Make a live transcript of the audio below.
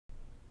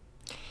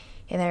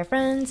Hey there,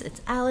 friends. It's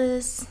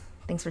Alice.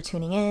 Thanks for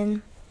tuning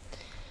in.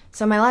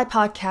 So my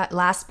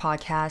last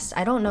podcast,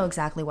 I don't know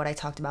exactly what I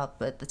talked about,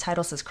 but the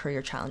title says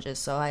career challenges.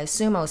 So I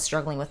assume I was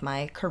struggling with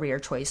my career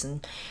choice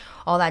and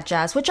all that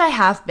jazz, which I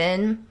have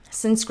been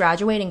since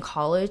graduating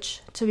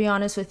college, to be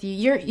honest with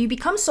you. You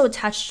become so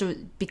attached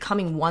to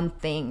becoming one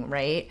thing,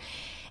 right?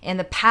 And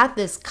the path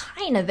is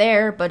kind of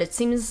there, but it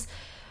seems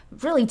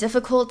really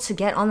difficult to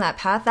get on that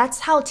path.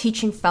 That's how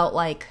teaching felt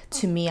like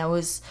to me. I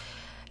was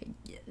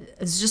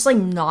just like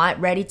not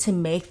ready to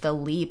make the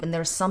leap, and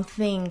there's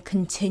something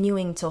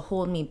continuing to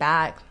hold me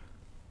back.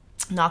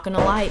 Not gonna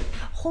lie.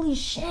 Holy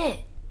shit.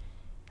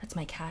 That's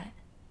my cat.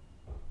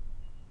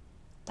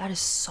 That is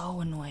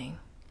so annoying.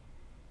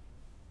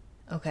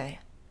 Okay.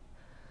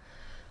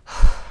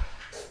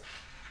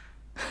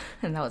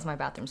 And that was my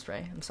bathroom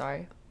spray. I'm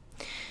sorry.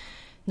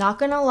 Not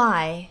gonna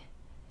lie.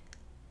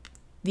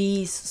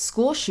 These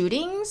school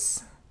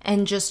shootings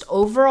and just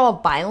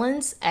overall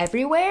violence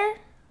everywhere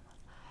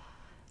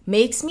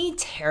makes me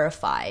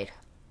terrified.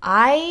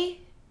 I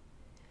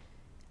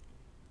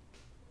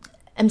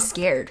am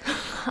scared.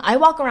 I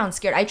walk around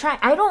scared.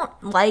 I don't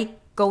like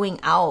going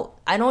out.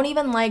 I don't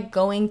even like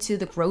going to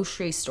the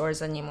grocery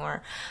stores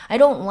anymore. I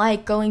don't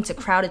like going to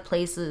crowded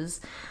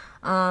places.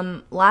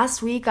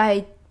 Last week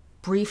I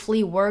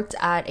briefly worked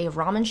at a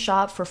ramen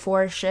shop for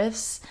 4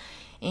 shifts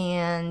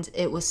and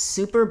it was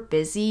super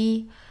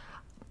busy.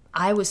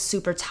 I was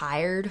super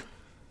tired.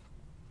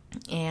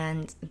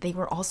 And they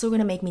were also going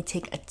to make me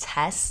take a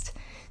test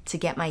to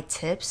get my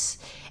tips.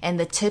 And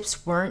the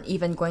tips weren't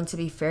even going to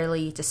be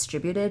fairly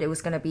distributed. It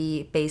was going to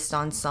be based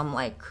on some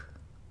like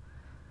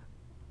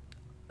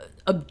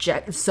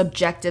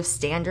subjective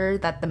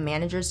standard that the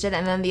managers did.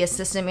 And then the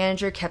assistant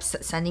manager kept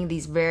sending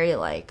these very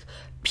like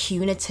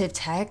punitive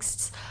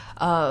texts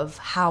of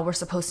how we're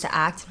supposed to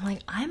act. I'm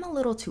like, I'm a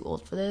little too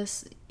old for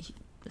this.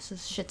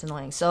 Shit's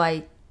annoying. So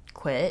I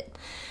quit.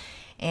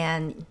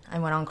 And I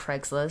went on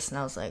Craigslist and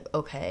I was like,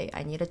 okay,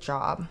 I need a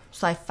job.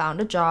 So I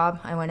found a job.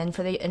 I went in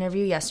for the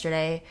interview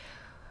yesterday.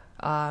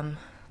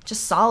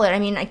 Just solid. I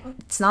mean,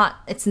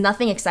 it's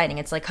nothing exciting.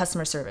 It's like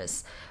customer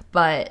service.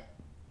 But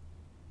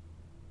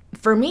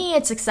for me,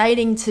 it's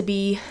exciting to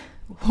be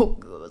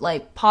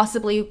like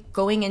possibly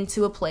going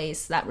into a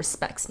place that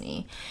respects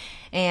me.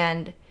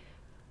 And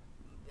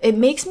it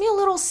makes me a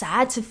little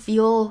sad to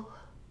feel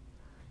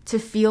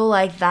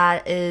like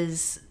that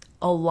is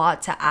a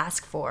lot to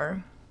ask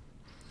for.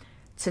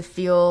 To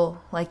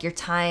feel like your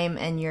time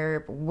and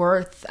your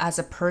worth as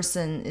a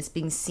person is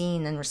being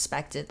seen and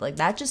respected. Like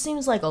that just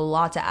seems like a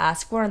lot to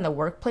ask for in the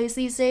workplace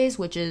these days,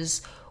 which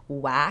is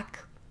whack.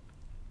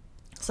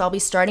 So I'll be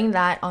starting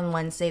that on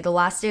Wednesday. The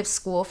last day of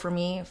school for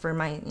me, for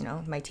my,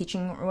 my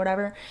teaching or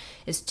whatever,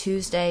 is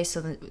Tuesday. So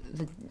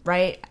the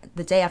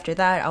day after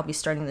that, I'll be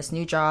starting this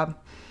new job.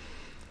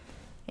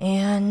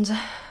 And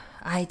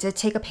I did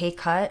take a pay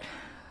cut.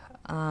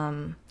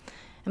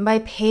 And by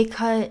pay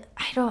cut,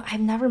 I've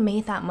never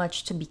made that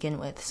much to begin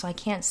with. So I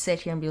can't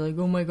sit here and be like,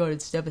 oh my God,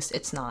 it's devastating.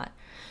 It's not.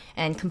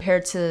 And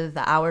compared to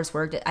the hours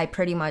worked, I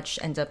pretty much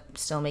end up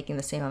still making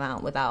the same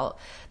amount without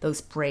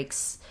those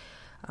breaks.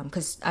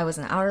 Because I was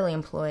an hourly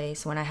employee,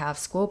 so when I have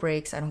school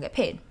breaks, I don't get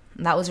paid.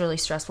 And that was really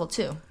stressful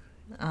too.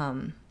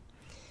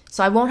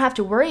 So I won't have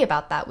to worry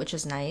about that, which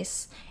is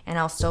nice. And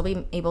I'll still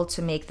be able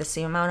to make the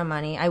same amount of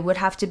money. I would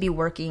have to be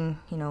working,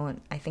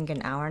 I think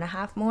an hour and a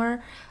half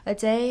more a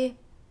day.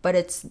 But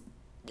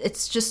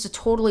it's just a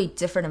totally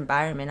different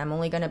environment.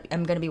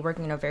 I'm gonna be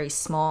working in a very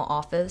small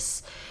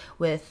office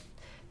with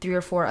 3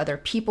 or 4 other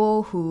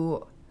people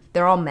who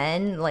they're all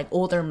men, like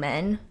older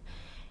men.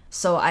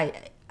 So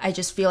I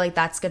just feel like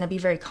that's gonna be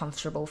very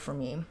comfortable for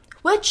me,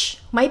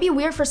 which might be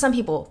weird for some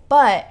people,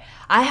 but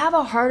I have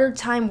a harder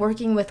time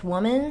working with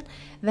women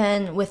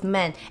than with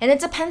men, and it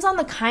depends on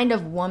the kind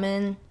of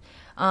woman.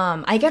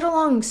 I get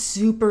along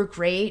super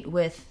great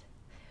with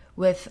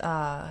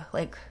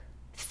like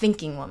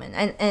thinking woman,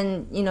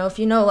 and if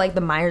you know like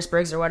the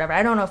Myers-Briggs or whatever,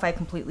 I don't know if I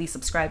completely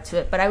subscribe to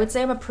it, but I would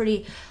say I'm a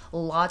pretty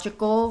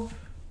logical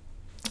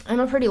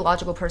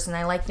person.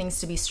 I like things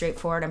to be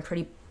straightforward. I'm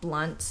pretty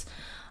blunt,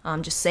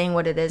 just saying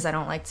what it is. I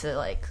don't like to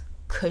like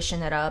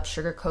cushion it up,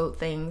 sugarcoat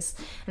things,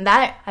 and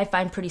that I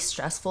find pretty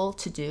stressful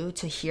to do,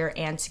 to hear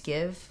and to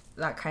give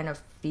that kind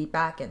of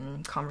feedback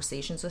and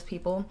conversations with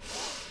people.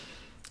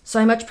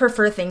 So I much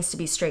prefer things to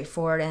be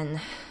straightforward,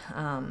 and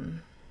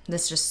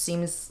this just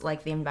seems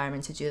like the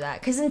environment to do that.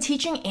 Because in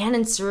teaching and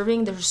in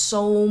serving, there's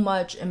so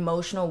much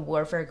emotional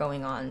warfare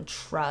going on.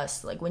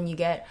 Trust. Like when you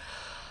get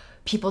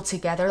people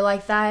together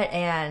like that,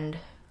 and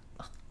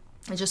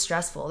it's just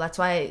stressful. That's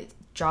why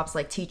jobs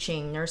like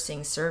teaching,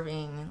 nursing,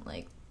 serving,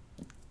 like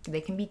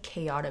they can be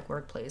chaotic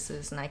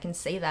workplaces. And I can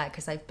say that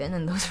because I've been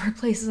in those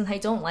workplaces and I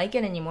don't like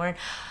it anymore.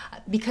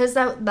 Because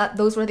that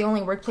those were the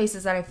only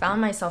workplaces that I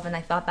found myself in.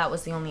 I thought that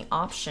was the only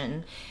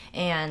option.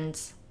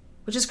 And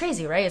which is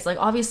crazy, right? It's like,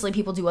 obviously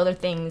people do other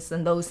things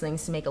than those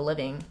things to make a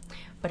living.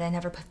 But I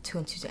never put 2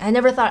 and 2 together. I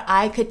never thought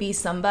I could be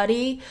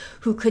somebody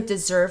who could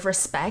deserve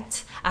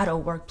respect at a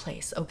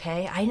workplace,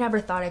 okay? I never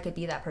thought I could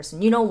be that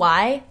person. You know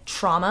why?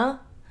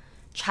 Trauma.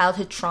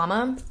 Childhood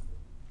trauma.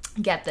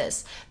 Get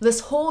this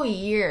whole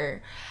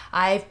year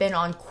I've been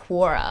on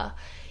Quora.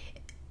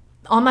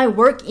 On my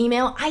work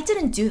email, I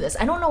didn't do this.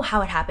 I don't know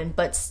how it happened,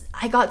 but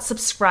I got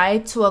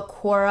subscribed to a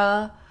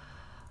Quora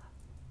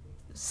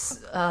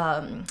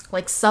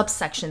like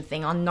subsection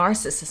thing on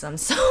narcissism.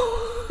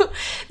 So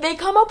they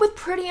come up with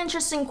pretty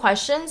interesting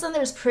questions and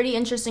there's pretty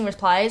interesting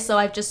replies. So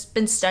I've just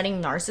been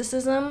studying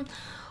narcissism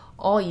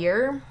all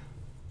year.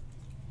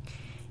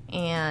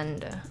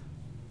 And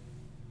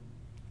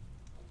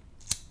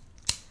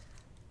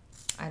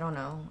I don't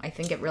know. I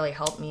think it really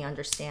helped me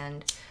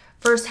understand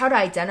first how to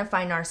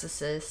identify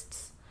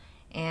narcissists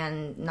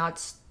and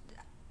not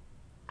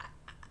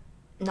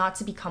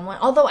to become one.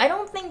 Although I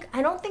don't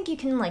think you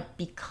can like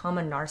become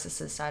a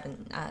narcissist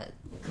at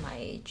my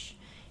age.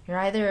 You're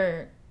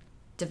either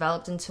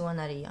developed into one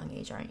at a young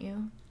age, aren't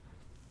you?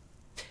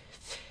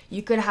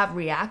 You could have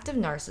reactive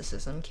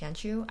narcissism,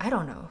 can't you? I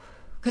don't know.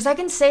 Because I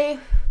can say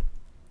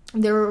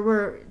there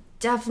were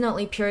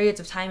definitely periods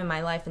of time in my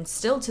life and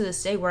still to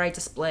this day where I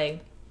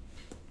display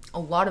a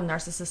lot of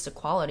narcissistic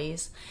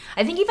qualities.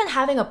 I think even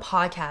having a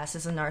podcast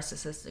is a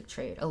narcissistic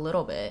trait, a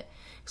little bit.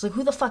 It's like,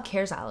 who the fuck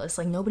cares, Alice?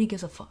 Like, nobody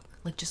gives a fuck.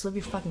 Like, just live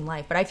your fucking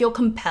life. But I feel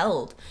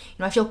compelled.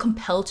 I feel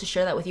compelled to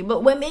share that with you.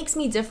 But what makes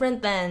me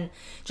different than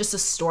just a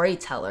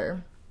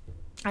storyteller?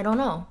 I don't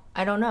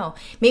know.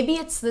 Maybe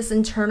it's this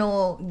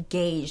internal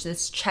gauge,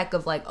 this check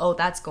of like, oh,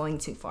 that's going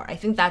too far. I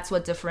think that's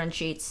what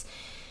differentiates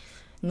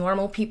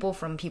normal people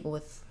from people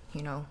with,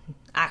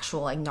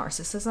 actual like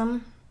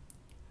narcissism.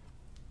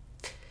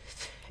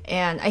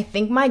 And I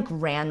think my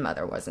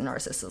grandmother was a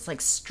narcissist,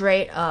 like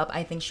straight up.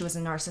 I think she was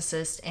a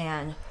narcissist,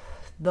 and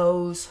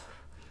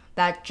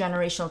that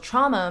generational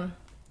trauma,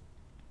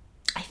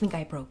 I think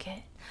I broke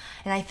it.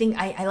 And I think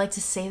I like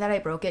to say that I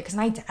broke it because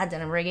my dad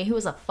didn't break it. He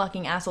was a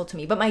fucking asshole to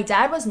me. But my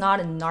dad was not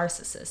a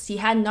narcissist. He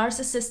had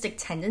narcissistic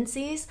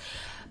tendencies,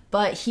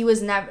 but he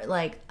was never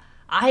like,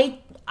 I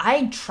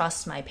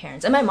trust my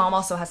parents. And my mom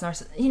also has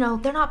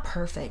narcissism. They're not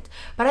perfect,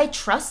 but I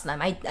trust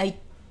them. I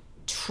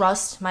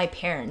trust my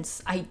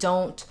parents.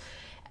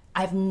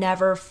 I've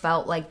never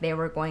felt like they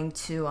were going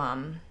to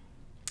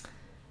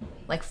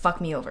like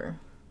fuck me over.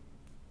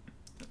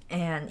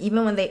 And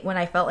even when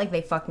I felt like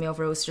they fucked me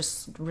over, it was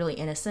just really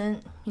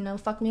innocent,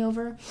 fuck me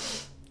over.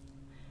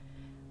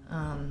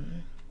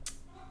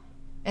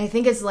 I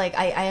think it's like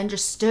I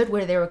understood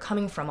where they were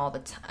coming from all the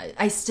time.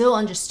 I still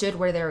understood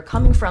where they were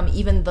coming from,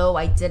 even though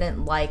I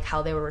didn't like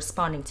how they were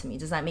responding to me.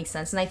 Does that make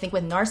sense? And I think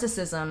with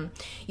narcissism,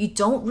 you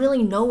don't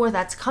really know where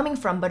that's coming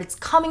from, but it's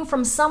coming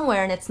from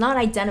somewhere and it's not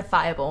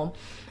identifiable.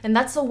 And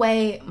that's the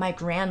way my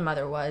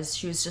grandmother was.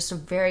 She was just a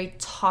very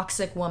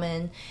toxic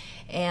woman.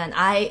 And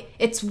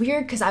it's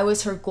weird because I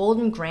was her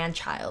golden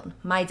grandchild.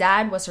 My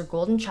dad was her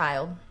golden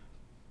child.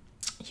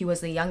 He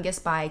was the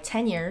youngest by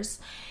 10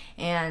 years.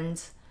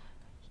 And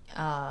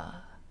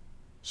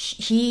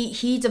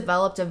he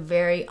developed a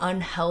very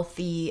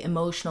unhealthy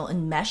emotional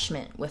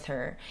enmeshment with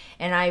her.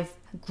 And I've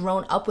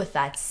grown up with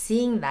that,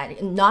 seeing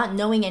that, not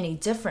knowing any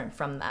different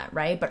from that,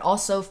 right? But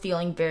also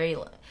feeling very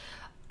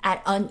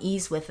at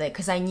unease with it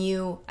because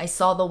I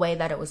saw the way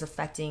that it was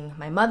affecting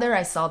my mother.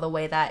 I saw the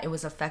way that it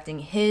was affecting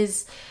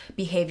his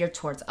behavior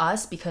towards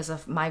us because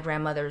of my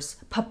grandmother's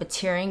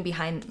puppeteering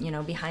behind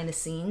the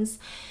scenes.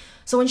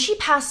 So when she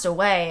passed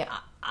away,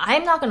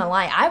 I'm not gonna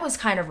lie, I was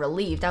kind of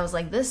relieved. I was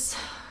like,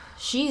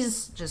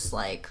 she's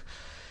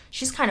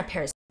kind of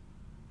parasitic.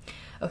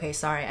 Okay,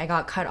 sorry, I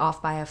got cut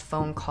off by a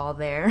phone call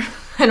there.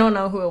 I don't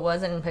know who it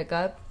was, I didn't pick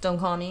up. Don't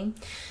call me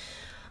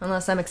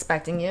unless I'm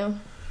expecting you.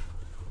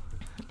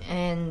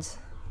 And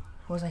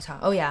what was I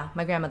talking? Oh yeah,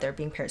 my grandmother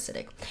being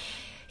parasitic.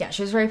 Yeah,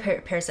 she was very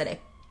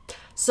parasitic.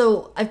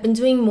 So I've been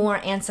doing more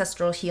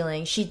ancestral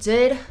healing. She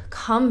did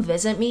come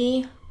visit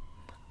me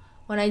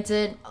when I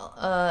did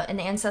an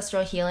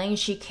ancestral healing.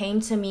 She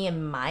came to me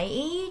in my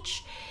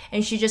age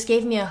and she just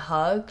gave me a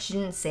hug. She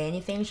didn't say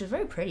anything. She was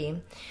very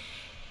pretty.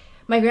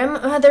 My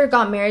grandmother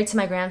got married to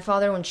my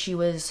grandfather when she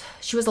was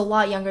a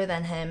lot younger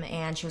than him,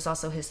 and she was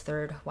also his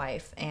third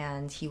wife,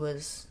 and he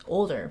was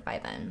older by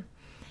then.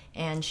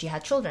 And she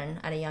had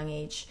children at a young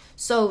age.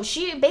 So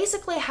she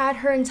basically had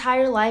her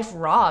entire life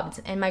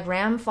robbed. And my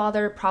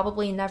grandfather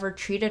probably never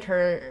treated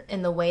her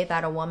in the way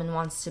that a woman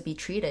wants to be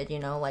treated,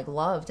 like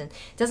loved. And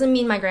it doesn't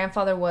mean my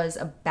grandfather was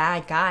a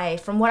bad guy.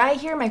 From what I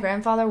hear, my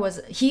grandfather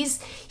he's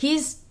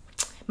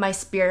my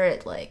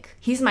spirit, like,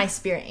 he's my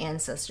spirit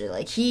ancestor.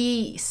 Like,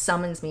 he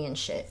summons me and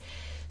shit.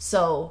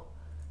 So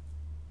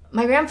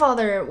my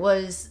grandfather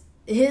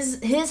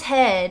his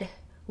head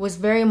was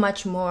very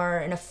much more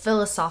in a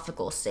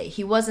philosophical state.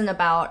 He wasn't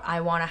about, I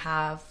want to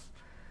have,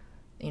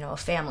 a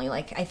family.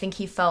 Like, I think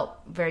he felt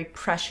very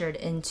pressured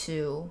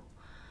into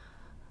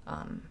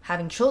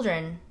having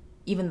children,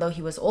 even though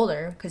he was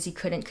older, because he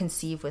couldn't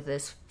conceive with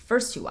his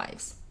first two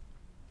wives.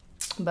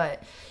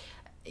 But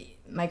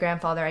my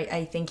grandfather,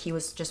 I think he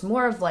was just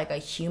more of like a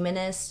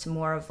humanist,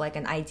 more of like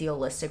an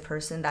idealistic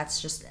person.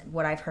 That's just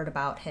what I've heard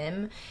about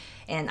him.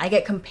 And I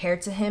get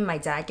compared to him. My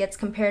dad gets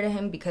compared to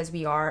him because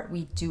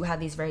we do have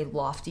these very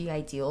lofty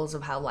ideals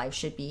of how life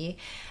should be.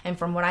 And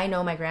from what I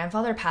know, my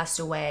grandfather passed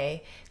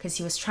away because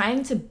he was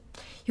trying to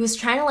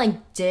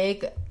like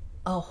dig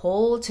a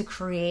hole to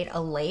create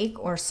a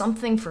lake or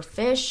something for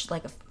fish,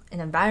 like an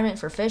environment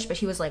for fish, but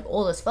he was like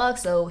old as fuck,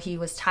 so he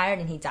was tired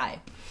and he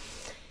died.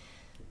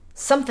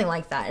 Something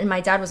like that. And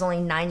my dad was only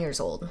 9 years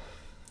old.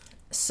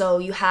 So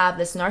you have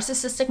this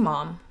narcissistic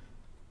mom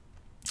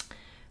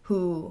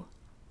who,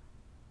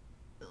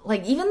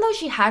 like, even though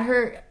she had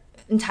her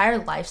entire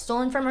life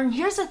stolen from her, and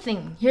here's the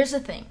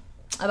thing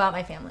about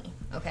my family,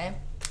 okay?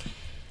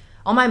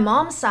 On my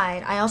mom's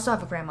side, I also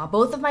have a grandma.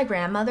 Both of my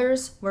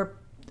grandmothers were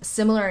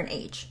similar in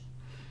age.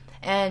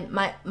 And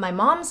my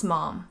mom's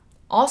mom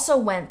also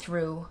went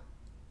through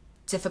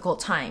difficult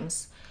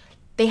times.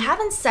 They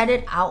haven't said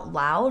it out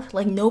loud.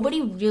 Like,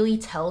 nobody really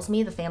tells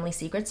me the family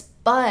secrets,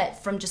 but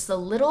from just the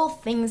little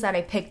things that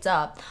I picked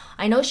up,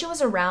 I know she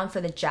was around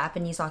for the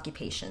Japanese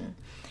occupation.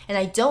 And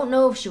I don't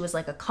know if she was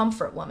like a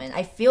comfort woman.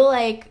 I feel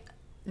like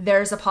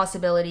there's a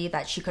possibility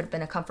that she could have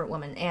been a comfort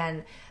woman.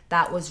 And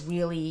that was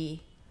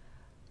really,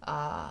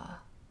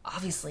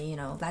 obviously, you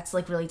know, that's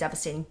like really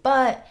devastating.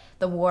 But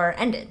the war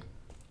ended.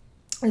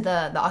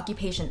 The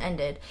occupation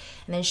ended,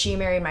 and then she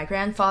married my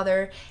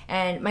grandfather,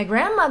 and my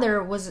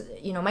grandmother was,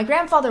 you know, my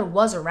grandfather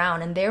was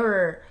around, and they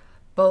were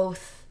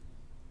both,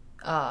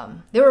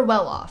 they were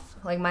well off.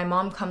 Like, my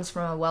mom comes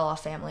from a well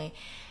off family,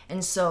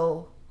 and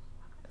so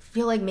I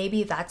feel like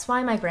maybe that's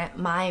why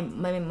my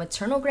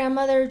maternal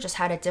grandmother just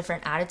had a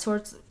different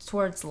attitude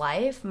towards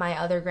life. My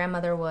other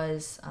grandmother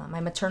was,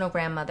 my maternal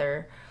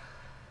grandmother,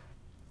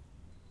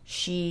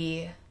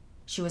 she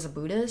was a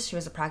Buddhist, she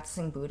was a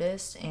practicing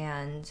Buddhist,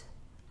 and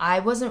I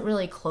wasn't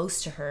really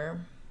close to her.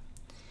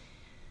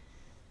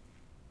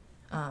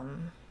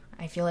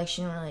 I feel like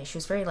she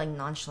was very like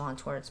nonchalant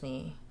towards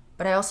me.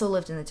 But I also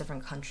lived in a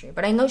different country.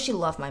 But I know she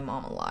loved my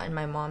mom a lot, and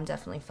my mom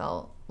definitely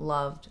felt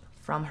loved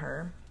from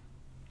her.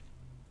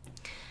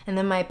 And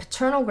then my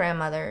paternal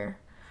grandmother,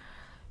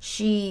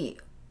 she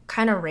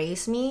kind of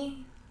raised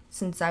me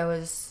since I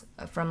was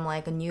from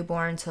like a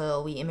newborn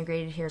till we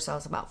immigrated here, so I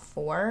was about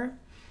 4.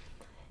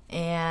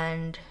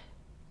 And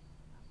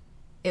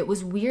it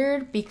was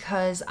weird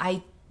because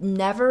I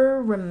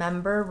never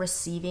remember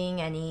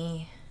receiving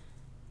any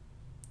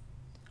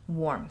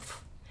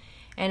warmth.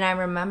 And I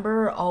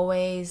remember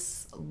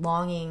always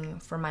longing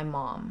for my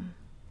mom.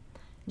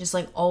 Just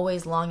like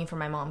always longing for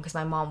my mom because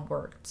my mom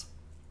worked.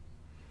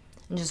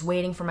 And just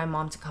waiting for my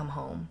mom to come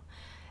home.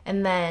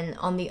 And then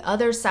on the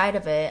other side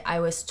of it, I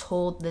was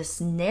told this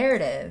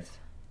narrative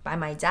by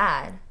my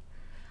dad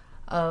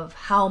of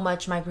how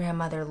much my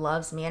grandmother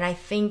loves me. And I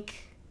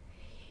think,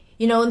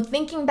 you know, and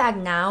thinking back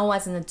now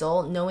as an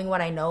adult, knowing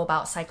what I know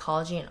about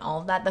psychology and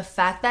all of that, the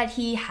fact that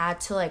he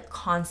had to like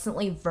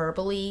constantly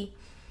verbally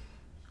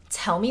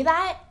tell me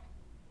that,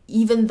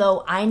 even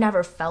though I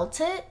never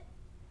felt it,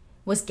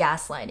 was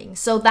gaslighting.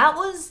 So that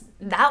was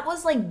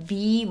like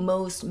the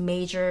most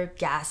major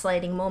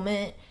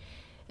gaslighting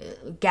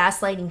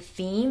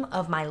theme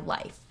of my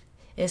life,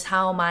 is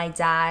how my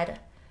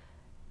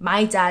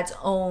dad's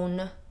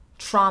own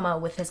trauma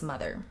with his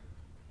mother,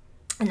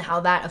 and how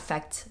that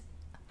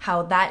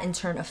in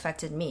turn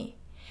affected me.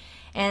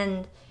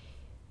 And,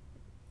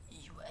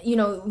 you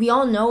know, we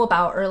all know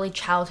about early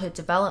childhood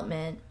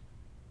development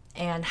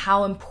and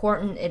how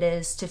important it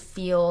is to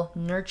feel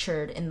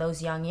nurtured in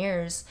those young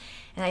years.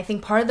 And I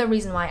think part of the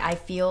reason why I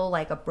feel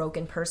like a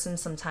broken person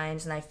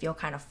sometimes and I feel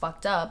kind of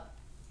fucked up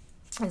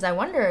is I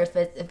wonder if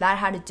that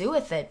had to do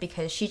with it,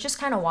 because she just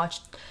kind of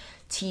watched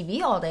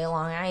TV all day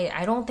long.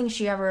 I don't think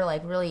she ever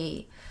like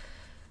really,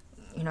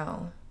 you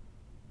know,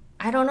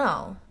 I don't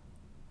know.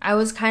 I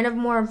was kind of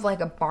more of like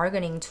a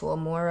bargaining tool,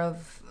 more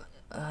of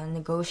a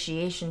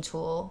negotiation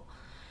tool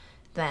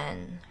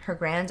than her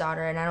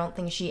granddaughter. And I don't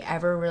think she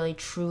ever really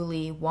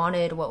truly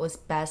wanted what was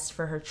best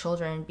for her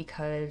children,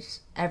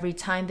 because every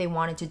time they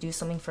wanted to do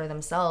something for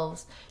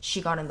themselves,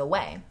 she got in the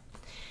way.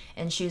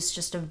 And she was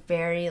just a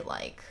very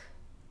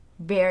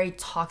very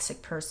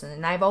toxic person.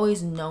 And I've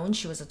always known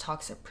she was a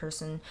toxic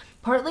person,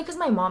 partly because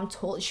my mom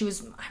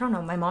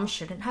my mom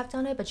shouldn't have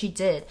done it, but she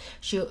did.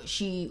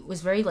 She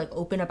was very like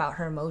open about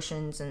her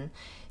emotions and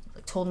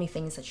like, told me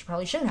things that she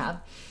probably shouldn't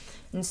have.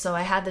 And so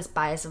I had this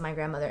bias of my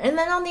grandmother. And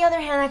then on the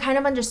other hand, I kind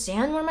of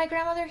understand where my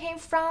grandmother came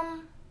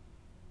from,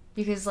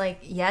 because like,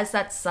 yes,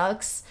 that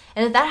sucks.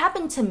 And if that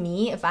happened to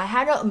me, if I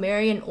had to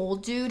marry an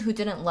old dude who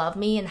didn't love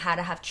me and had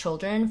to have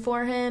children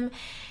for him,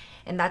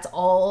 and that's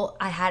all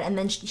I had, and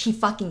then he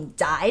fucking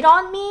died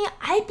on me,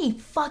 I'd be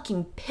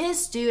fucking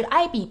pissed, dude.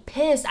 I'd be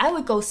pissed. I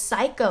would go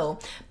psycho.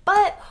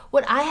 But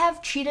would I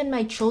have treated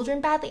my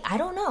children badly? I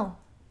don't know.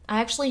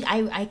 I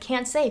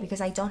can't say, because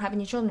I don't have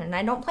any children, and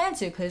I don't plan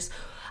to, because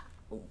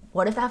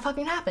what if that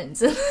fucking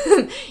happens?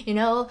 You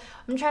know,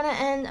 I'm trying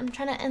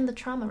to end the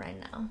trauma right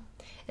now.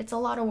 It's a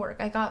lot of work.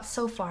 I got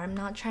so far. I'm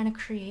not trying to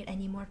create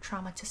any more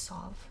trauma to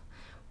solve.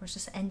 Let's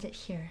just end it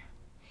here.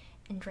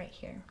 and right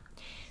here.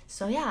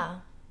 So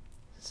yeah.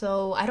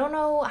 So I don't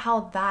know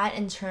how that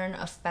in turn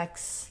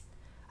affects,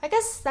 I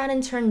guess that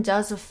in turn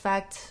does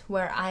affect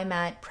where I'm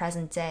at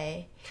present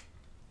day.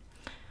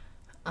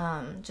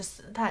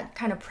 Just that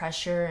kind of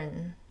pressure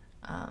and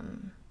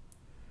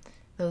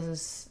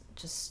those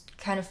just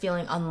kind of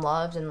feeling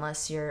unloved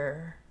unless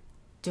you're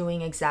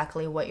doing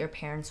exactly what your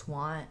parents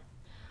want.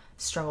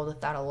 Struggled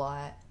with that a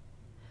lot.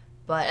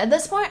 But at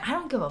this point, I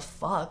don't give a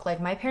fuck.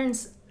 Like, my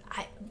parents,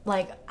 I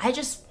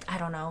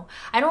don't know.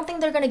 I don't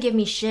think they're gonna give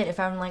me shit if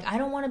I'm like, I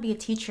don't want to be a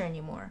teacher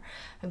anymore,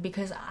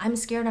 because I'm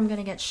scared I'm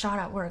gonna get shot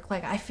at work.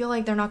 Like, I feel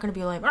like they're not gonna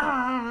be like,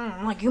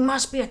 you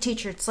must be a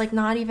teacher. It's like,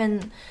 not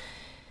even,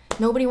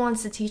 nobody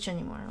wants to teach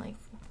anymore. Like,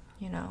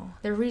 you know,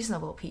 they're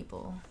reasonable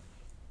people.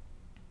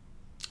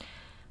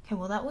 Okay,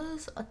 well, that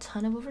was a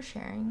ton of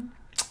oversharing,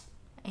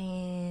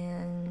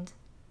 and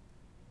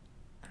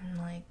I'm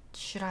like,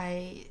 should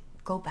I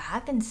go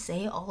back and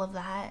say all of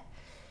that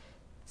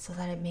so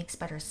that it makes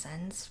better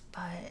sense?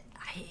 But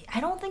I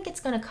don't think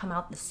it's gonna come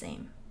out the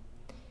same.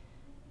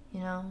 You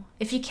know,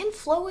 if you can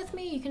flow with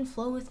me, you can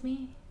flow with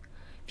me.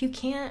 If you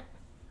can't,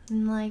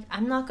 then, like,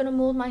 I'm not gonna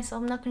mold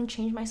myself. I'm not gonna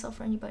change myself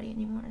for anybody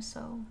anymore.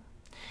 So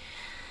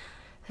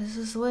this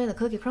is the way the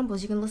cookie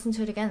crumbles. You can listen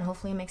to it again.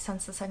 Hopefully it makes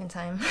sense the second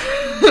time.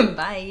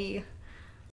 Bye.